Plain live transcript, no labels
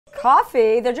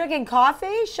Coffee? They're drinking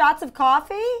coffee? Shots of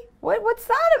coffee? What's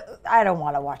that? I don't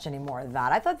want to watch any more of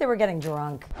that. I thought they were getting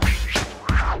drunk.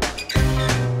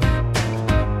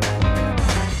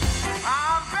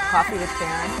 Coffee with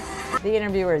Karan. The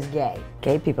interviewer is gay.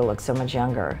 Gay people look so much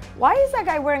younger. Why is that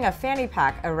guy wearing a fanny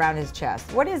pack around his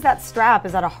chest? What is that strap?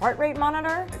 Is that a heart rate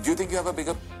monitor? Do you think you have a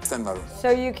bigger than Varun? So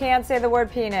you can't say the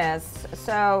word penis.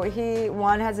 So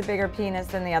one has a bigger penis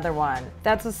than the other one.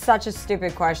 That's such a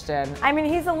stupid question. I mean,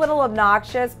 he's a little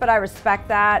obnoxious, but I respect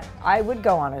that. I would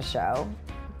go on a show,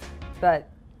 but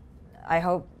I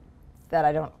hope that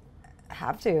I don't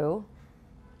have to.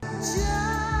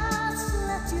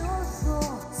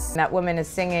 That woman is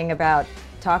singing about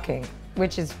talking,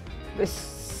 which is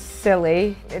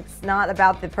silly. It's not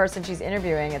about the person she's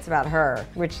interviewing, it's about her,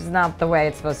 which is not the way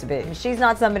it's supposed to be. She's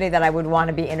not somebody that I would want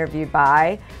to be interviewed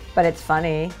by, but it's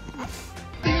funny.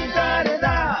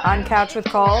 On Couch with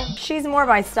Cole, she's more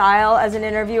my style as an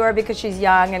interviewer because she's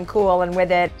young and cool and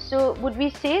with it. So would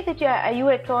we say that are you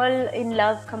at all in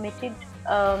love, committed?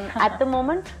 At the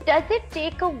moment, does it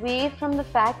take away from the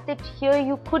fact that here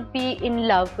you could be in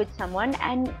love with someone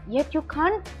and yet you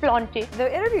can't flaunt it?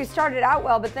 The interview started out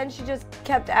well, but then she just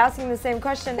kept asking the same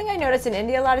question. The thing I noticed in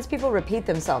India, a lot of people repeat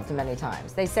themselves many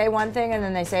times. They say one thing and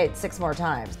then they say it 6 more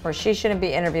times. Or she shouldn't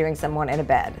be interviewing someone in a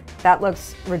bed. That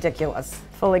looks ridiculous.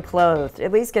 Fully clothed.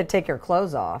 At least take your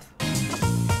clothes off.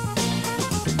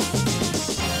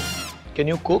 Can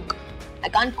you cook? I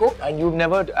can't cook. And you've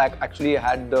never actually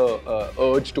had the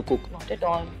urge to cook? Not at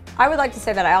all. I would like to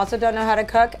say that I also don't know how to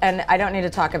cook, and I don't need to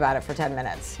talk about it for 10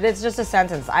 minutes. It's just a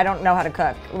sentence. I don't know how to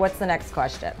cook. What's the next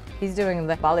question? He's doing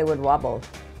the Bollywood wobble.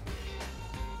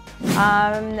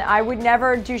 I would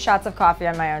never do shots of coffee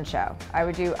on my own show. I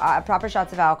would do proper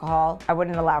shots of alcohol. I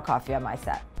wouldn't allow coffee on my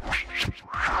set.